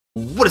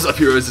What is up,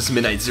 heroes? This is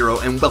Midnight Zero,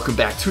 and welcome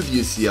back to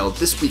the UCL.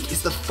 This week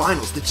is the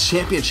finals, the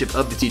championship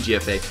of the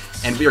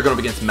TGFA, and we are going up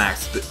against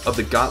Max of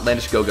the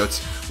Gotlandish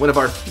Gogoats, one of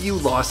our few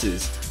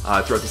losses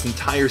throughout this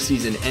entire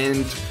season,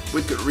 and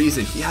with good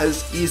reason. He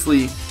has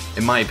easily,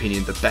 in my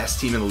opinion, the best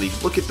team in the league.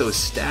 Look at those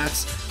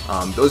stats.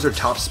 Those are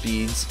top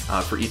speeds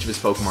for each of his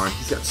Pokemon.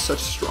 He's got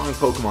such strong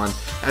Pokemon,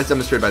 as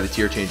demonstrated by the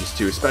tier changes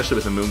too, especially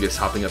with Amoonguss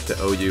hopping up to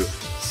OU.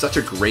 Such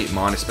a great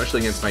mon, especially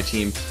against my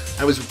team.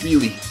 I was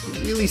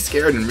really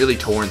scared and really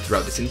torn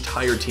throughout this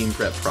entire team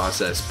prep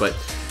process, but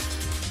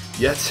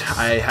yet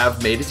I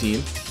have made a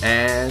team,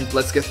 and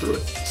let's get through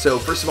it. So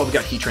first of all, we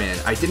got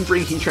Heatran. I didn't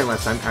bring Heatran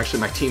last time. Actually,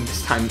 my team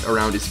this time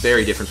around is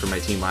very different from my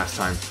team last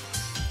time.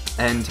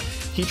 And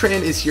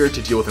Heatran is here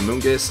to deal with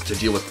Amoonguss, to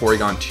deal with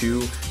Porygon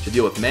 2, to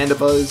deal with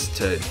Mandibuzz,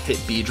 to hit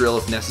Beedrill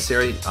if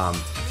necessary,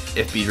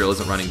 if Beedrill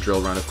isn't running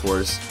Drill Run, of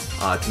course,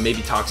 to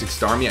maybe Toxic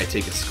Starmie. I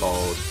take a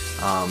Scald.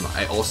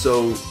 I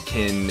also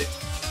can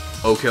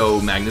Oko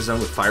Magnezone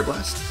with Fire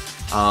Blast.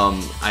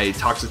 I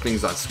Toxic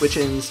things on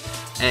switch-ins,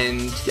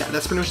 and yeah,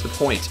 that's pretty much the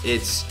point.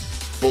 It's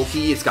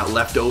bulky, it's got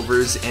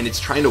leftovers, and it's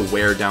trying to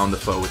wear down the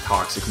foe with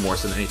Toxic more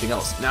so than anything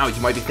else. Now,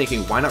 you might be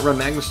thinking, why not run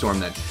Magma Storm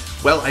then?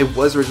 Well, I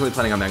was originally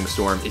planning on Magma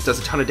Storm. It does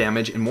a ton of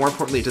damage, and more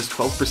importantly, it does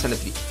 12% at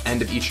the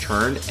end of each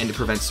turn, and it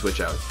prevents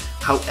switch out.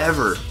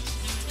 However,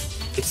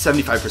 it's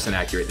 75%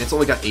 accurate, and it's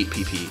only got 8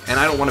 PP, and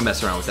I don't want to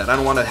mess around with that. I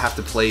don't want to have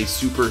to play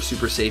super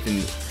safe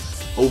and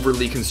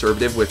overly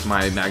conservative with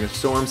my Magma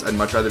Storms. I'd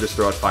much rather just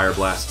throw out Fire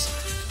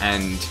Blasts.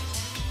 And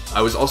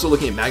I was also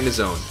looking at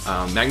Magnezone.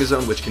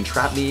 Magnezone, which can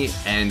trap me,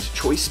 and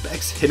Choice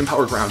Specs, Hidden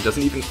Power Ground,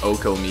 doesn't even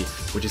Oko me,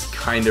 which is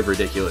kind of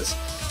ridiculous.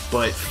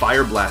 But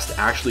Fire Blast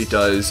actually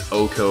does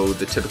Oko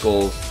the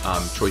typical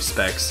Choice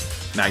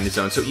Specs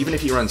Magnezone. So even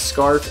if he runs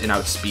Scarf and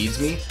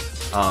outspeeds me,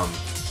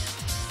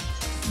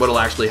 what'll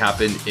actually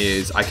happen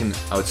is I can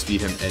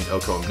outspeed him and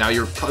Oko him. Now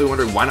you're probably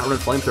wondering, why not run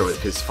Flamethrower?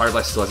 Because Fire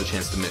Blast still has a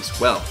chance to miss.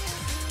 Well,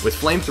 with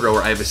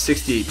Flamethrower, I have a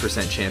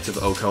 68% chance of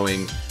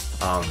Okoing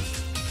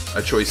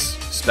a Choice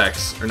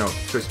Specs, or no,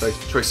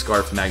 Choice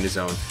Scarf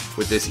Magnezone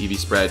with this EV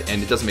spread,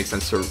 and it doesn't make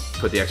sense to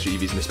put the extra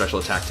EVs in a special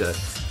attack to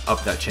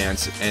up that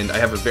chance, and I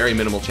have a very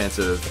minimal chance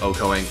of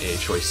Okoing a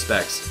Choice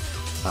Specs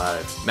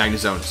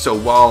Magnezone. So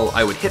while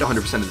I would hit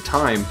 100% of the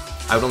time,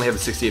 I would only have a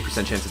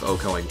 68% chance of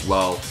Okoing.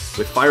 While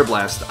with Fire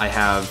Blast, I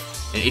have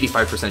an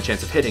 85%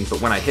 chance of hitting,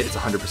 but when I hit, it's a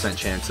 100%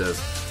 chance of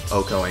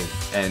Okoing,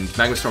 and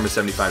Magma Storm is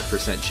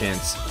 75%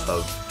 chance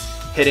of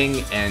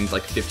hitting and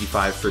like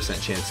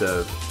 55% chance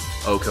of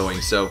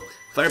Okoing. So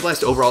Fire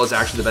Blast overall is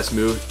actually the best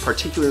move,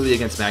 particularly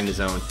against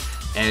Magnezone,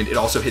 and it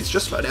also hits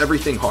just about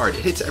everything hard.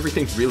 It hits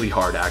everything really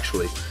hard,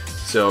 actually.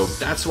 So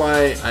that's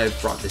why I've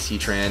brought this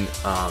Heatran.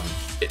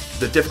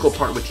 The difficult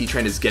part with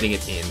Heatran is getting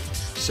it in.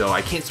 So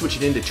I can't switch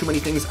it into too many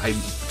things. I'm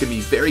going to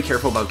be very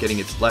careful about getting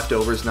its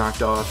leftovers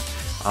knocked off.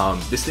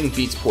 This thing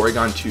beats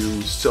Porygon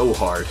 2 so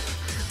hard,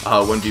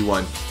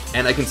 1v1.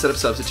 And I can set up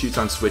substitutes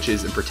on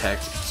switches and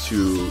protect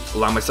to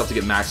allow myself to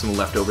get maximum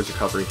leftovers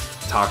recovery,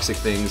 toxic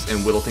things,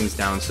 and whittle things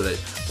down so that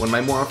one of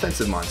my more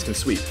offensive mons can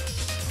sweep.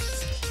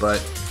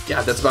 But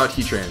yeah, that's about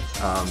Heatran.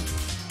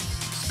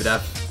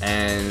 Spadef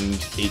and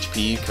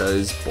HP,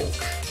 because bulk.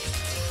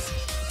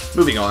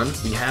 Moving on,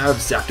 we have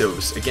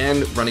Zapdos.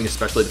 Again, running a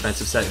specially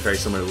defensive set, very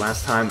similar to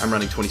last time. I'm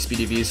running 20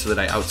 speed EVs so that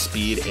I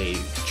outspeed a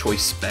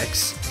Choice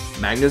Specs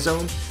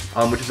Magnezone,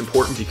 which is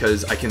important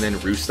because I can then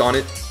roost on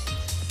it.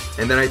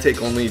 And then I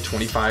take only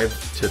 25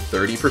 to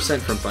 30%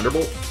 from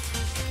Thunderbolt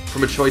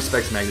from a Choice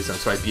Specs Magnezone,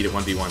 so I beat it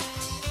 1v1,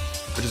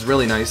 which is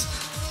really nice.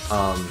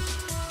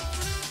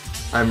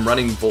 I'm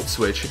running Volt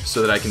Switch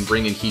so that I can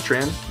bring in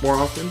Heatran more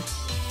often,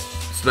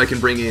 so that I can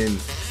bring in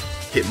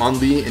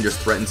Hitmonlee and just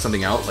threaten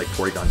something out like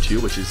Porygon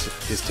 2, which is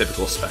his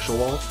typical special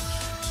wall.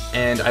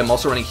 And I'm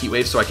also running Heat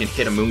Wave so I can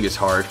hit Amoonguss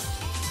hard,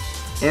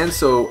 and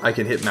so I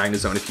can hit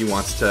Magnezone if he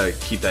wants to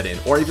keep that in,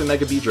 or even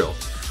Mega Beedrill.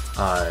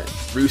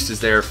 Roost is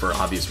there for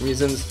obvious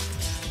reasons,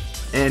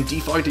 and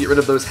Defog to get rid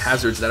of those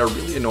hazards that are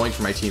really annoying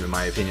for my team, in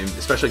my opinion,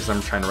 especially because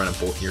I'm trying to run a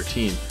bulkier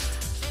team.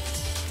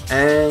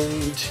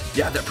 And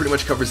yeah, that pretty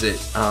much covers it.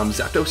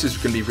 Zapdos is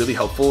going to be really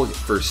helpful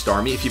for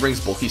Starmie. If he brings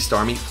bulky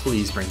Starmie,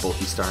 please bring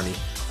bulky Starmie.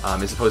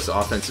 As opposed to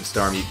offensive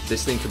Starmie,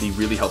 this thing could be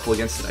really helpful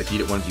against it. I beat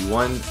it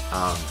 1v1.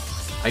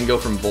 I can go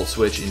from Volt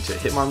Switch into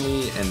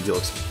Hitmonlee, and you'll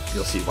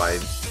see why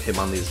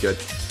Hitmonlee is good.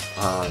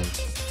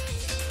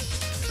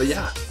 But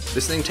yeah,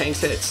 this thing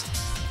tanks hits.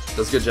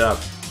 Does a good job.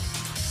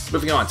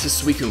 Moving on to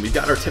Suicune, we've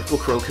got our typical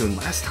Crocoon.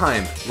 Last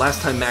time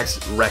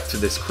Max wrecked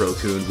this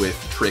Crocoon with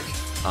Trick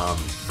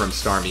from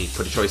Starmie,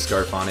 put a Choice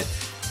Scarf on it,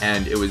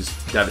 and it was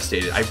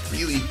devastated. I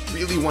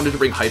really wanted to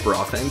bring Hyper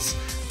Offense,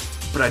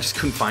 but I just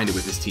couldn't find it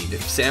with this team.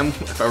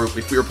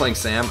 If we were playing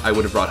Sam, I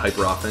would have brought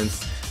Hyper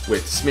Offense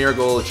with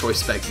Smeargle, Choice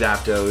Spec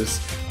Zapdos,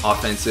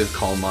 offensive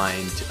Calm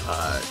Mind,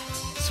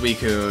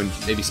 Suicune,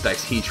 maybe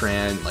Specs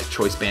Heatran, like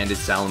Choice Banded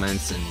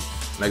Salamence and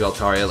Mega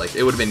Altaria. Like,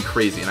 it would have been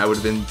crazy, and I would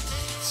have been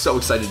so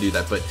excited to do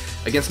that. But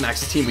against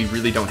Max's team, we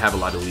really don't have a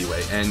lot of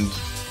leeway, and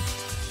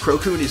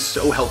Crocoon is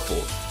so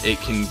helpful. It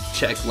can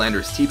check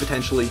Landorus T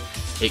potentially,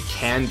 It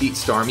can beat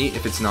Starmie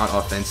if it's not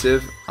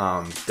offensive,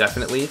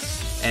 definitely.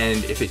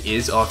 And if it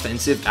is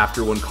offensive,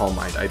 after one Calm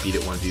Mind, I beat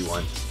it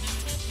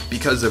 1v1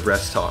 because of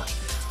Rest Talk.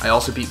 I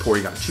also beat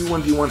Porygon 2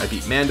 1v1, I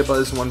beat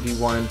Mandibuzz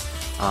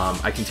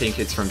 1v1, I can tank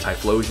hits from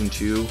Typhlosion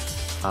too.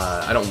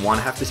 I don't want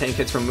to have to tank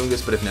hits from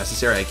Mungus, but if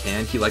necessary I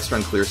can. He likes to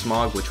run Clear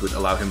Smog, which would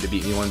allow him to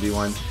beat me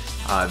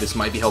 1v1. This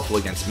might be helpful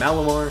against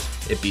Malamar.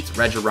 It beats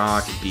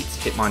Regirock, it beats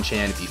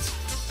Hitmonchan,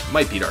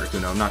 might beat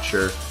Articuno, I'm not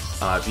sure.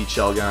 Beats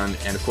Shelgon,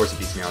 and of course it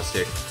beats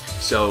Meowstic.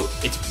 So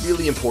it's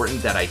really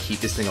important that I keep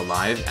this thing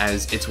alive,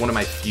 as it's one of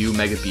my few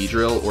Mega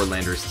Beedrill or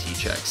Landorus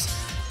T-checks.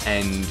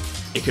 And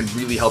it can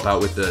really help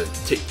out with the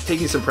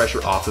taking some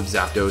pressure off of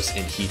Zapdos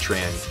and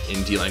Heatran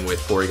in dealing with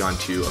Porygon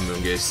 2,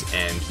 Amoonguss,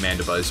 and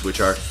Mandibuzz, which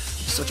are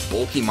such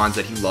bulky mons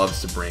that he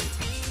loves to bring.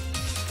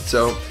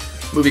 So,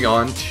 moving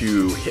on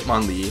to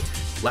Hitmonlee.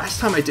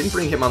 Last time I didn't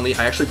bring Hitmonlee,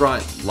 I actually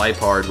brought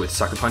Liepard with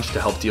Sucker Punch to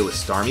help deal with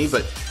Starmie,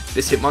 but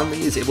this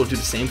Hitmonlee is able to do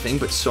the same thing,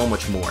 but so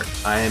much more.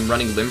 I am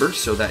running Limber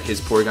so that his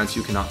Porygon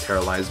 2 cannot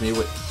paralyze me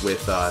with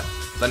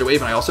Thunder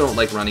Wave, and I also don't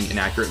like running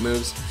inaccurate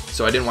moves,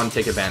 so I didn't want to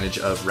take advantage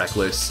of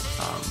Reckless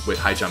with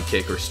High Jump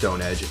Kick or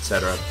Stone Edge,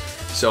 etc.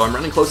 So I'm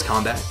running Close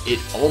Combat. It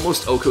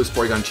almost OHKOs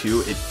Porygon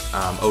 2, it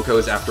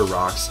OHKOs after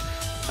Rocks.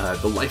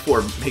 The Life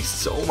Orb makes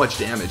so much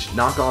damage.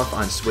 Knockoff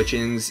on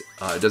switch-ins,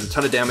 does a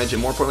ton of damage,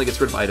 and more importantly gets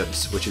rid of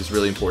items, which is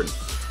really important.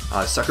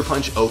 Sucker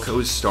Punch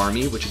OHKOs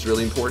Starmie, which is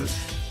really important.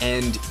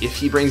 And if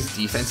he brings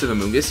defensive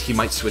Amoonguss, he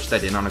might switch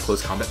that in on a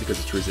Close Combat because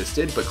it's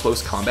resisted, but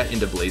Close Combat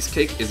into Blaze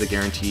Kick is a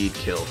guaranteed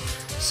kill.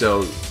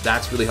 So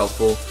that's really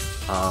helpful.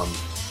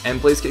 And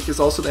Blaze Kick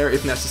is also there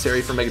if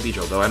necessary for Mega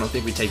Beedrill, though I don't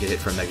think we take a hit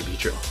from Mega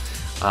Beedrill.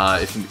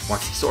 If he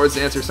wants the Swords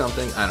Dance or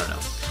something, I don't know.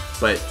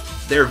 But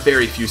there are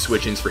very few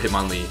switch-ins for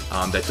Hitmonlee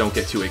that don't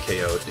get 2-hit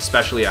KO'd,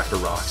 especially after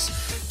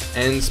Rocks.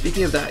 And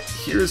speaking of that,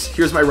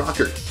 here's my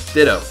rocker,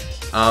 Ditto.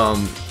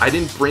 I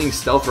didn't bring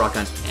Stealth Rock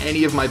on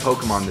any of my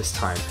Pokemon this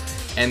time,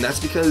 and that's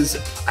because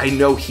I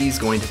know he's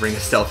going to bring a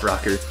Stealth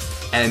Rocker,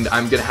 and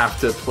I'm going to have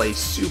to play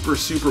super,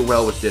 super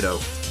well with Ditto.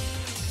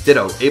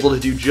 Ditto, able to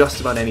do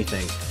just about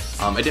anything.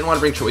 I didn't want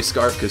to bring Choice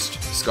Scarf because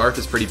Scarf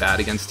is pretty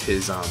bad against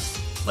his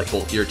like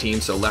bulkier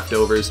team, so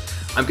Leftovers.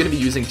 I'm going to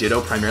be using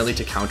Ditto primarily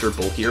to counter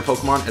bulkier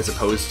Pokemon as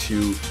opposed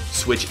to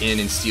switch in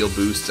and steal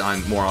boosts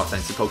on more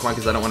offensive Pokemon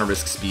because I don't want to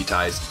risk Speed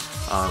Ties.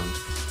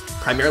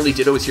 Primarily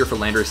Ditto is here for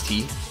Landorus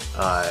T.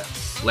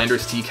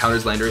 Landorus T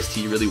counters Landorus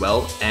T really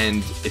well,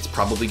 and it's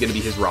probably going to be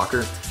his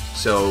rocker,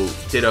 so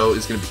Ditto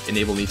is going to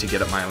enable me to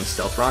get up my own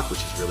Stealth Rock, which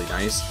is really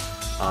nice.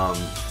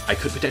 I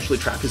could potentially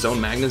trap his own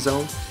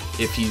Magnezone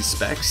if he's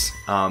Specs.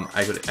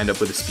 I could end up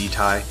with a Speed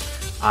Tie.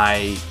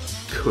 I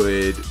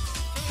could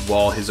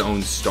wall his own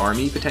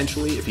Starmie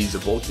potentially if he's a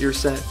bulkier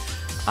set.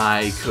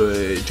 I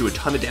could do a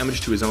ton of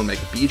damage to his own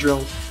Mega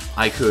Beedrill.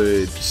 I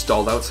could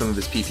stall out some of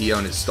his PPO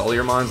and his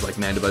stallier mons like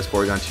Mandibuzz,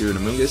 Porygon 2, and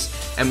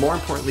Amoonguss. And more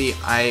importantly,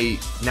 I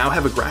now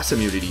have a Grass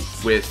immunity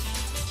with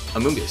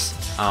Amoonguss.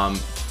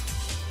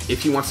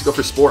 If he wants to go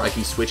for Spore, I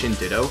can switch in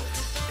Ditto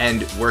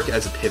and work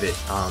as a pivot.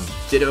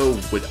 Ditto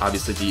would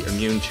obviously be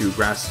immune to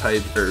Grass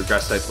type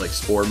like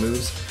Spore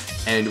moves,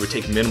 and would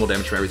take minimal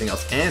damage from everything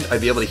else, and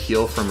I'd be able to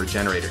heal from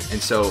Regenerator.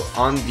 And so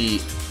on the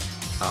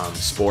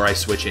Spore, I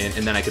switch in,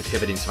 and then I could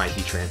pivot into my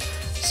Heatran.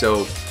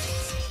 So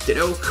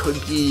Ditto could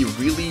be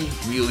really,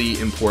 really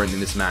important in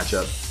this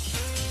matchup,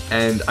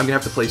 and I'm gonna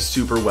have to play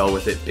super well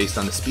with it based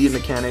on the speed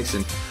mechanics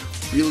and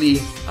really,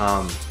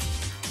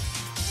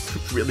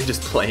 really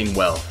just playing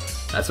well.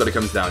 That's what it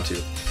comes down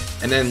to.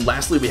 And then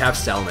lastly, we have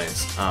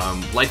Salamence.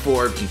 Life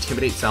Orb,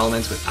 Intimidate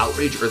Salamence with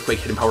Outrage, Earthquake,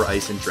 Hidden Power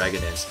Ice, and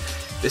Dragon Dance.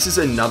 This is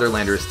another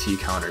Landorus T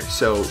counter.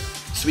 So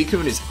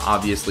Suicune is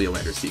obviously a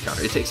Landorus T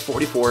counter. It takes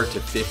 44 to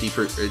 50,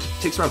 it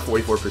takes around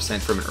 44%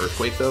 from an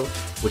Earthquake though,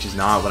 which is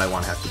not what I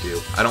want to have to do.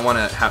 I don't want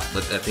to have to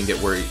let that thing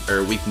get worried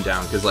or weakened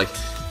down, because like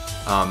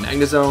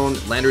Magnezone,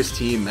 Landorus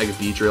T, Mega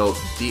Beedrill,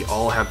 they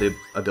all have the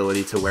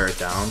ability to wear it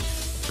down,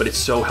 but it's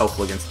so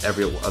helpful against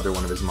every other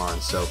one of his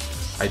mons, so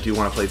I do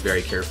want to play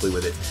very carefully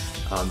with it.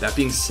 That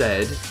being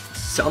said,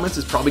 Salamence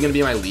is probably going to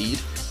be my lead.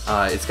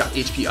 It's got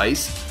HP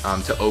Ice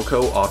to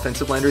OHKO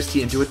offensive Landorus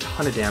T and do a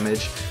ton of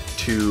damage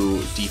to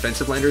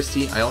defensive Landorus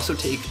T. I also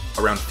take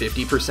around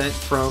 50%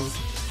 from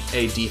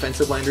a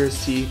defensive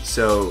Landorus T,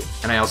 so,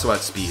 and I also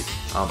outspeed.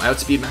 I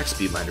outspeed max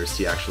speed Landorus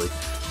T actually.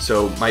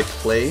 So my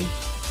play,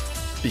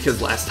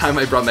 because last time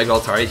I brought Mega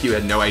Altaria, he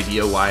had no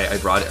idea why I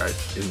brought it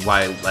and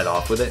why I let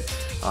off with it.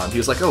 He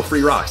was like, oh,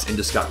 free rocks, and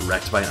just got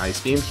wrecked by an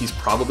Ice Beam. He's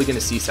probably going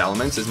to see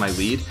Salamence as my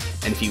lead,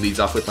 and if he leads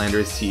off with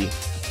Landorus T,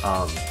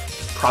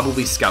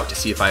 probably scout to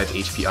see if I have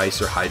HP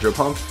Ice or Hydro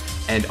Pump,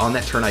 and on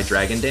that turn I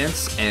Dragon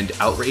Dance, and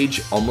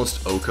Outrage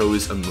almost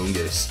OHKOs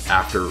Amoonguss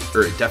after,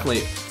 or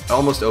definitely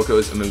almost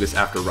OHKOs Amoonguss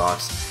after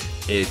Rocks.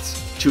 It's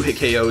 2-hit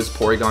KOs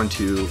Porygon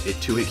 2, it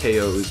 2-hit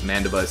KOs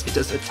Mandibuzz, it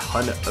does a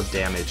ton of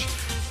damage,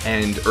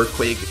 and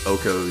Earthquake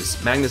OHKOs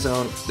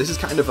Magnezone. This is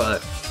kind of a,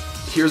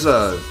 here's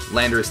a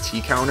Landorus T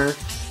counter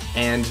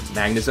and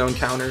Magnezone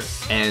counter,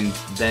 and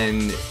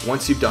then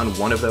once you've done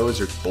one of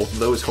those, or both of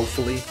those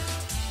hopefully,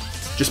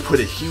 just put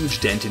a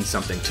huge dent in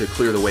something to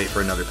clear the way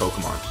for another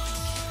Pokemon.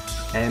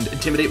 And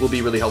Intimidate will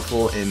be really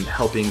helpful in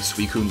helping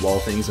Suicune wall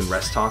things and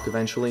Rest Talk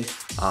eventually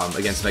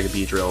against Mega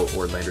Beedrill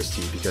or Landorus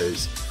T,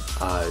 because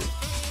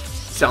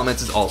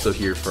Salamence is also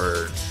here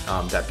for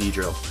that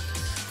Beedrill.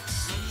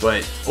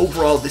 But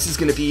overall, this is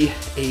going to be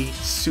a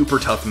super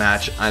tough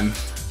match. I'm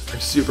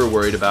super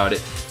worried about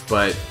it,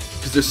 but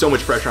because there's so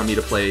much pressure on me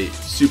to play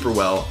super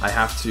well, I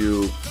have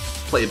to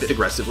play a bit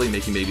aggressively,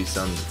 making maybe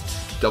some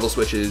double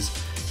switches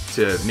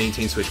to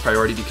maintain switch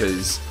priority,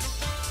 because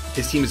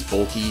his team is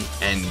bulky,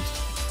 and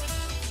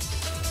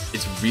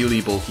it's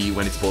really bulky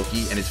when it's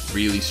bulky, and it's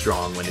really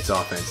strong when it's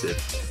offensive.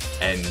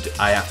 And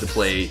I have to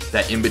play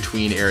that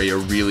in-between area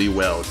really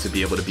well to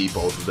be able to beat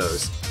both of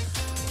those.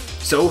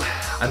 So,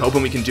 I'm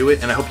hoping we can do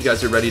it, and I hope you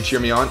guys are ready to cheer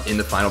me on in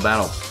the final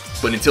battle.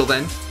 But until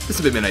then, this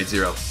has been Midnight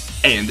Zero,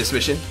 and this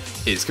mission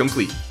is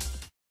complete.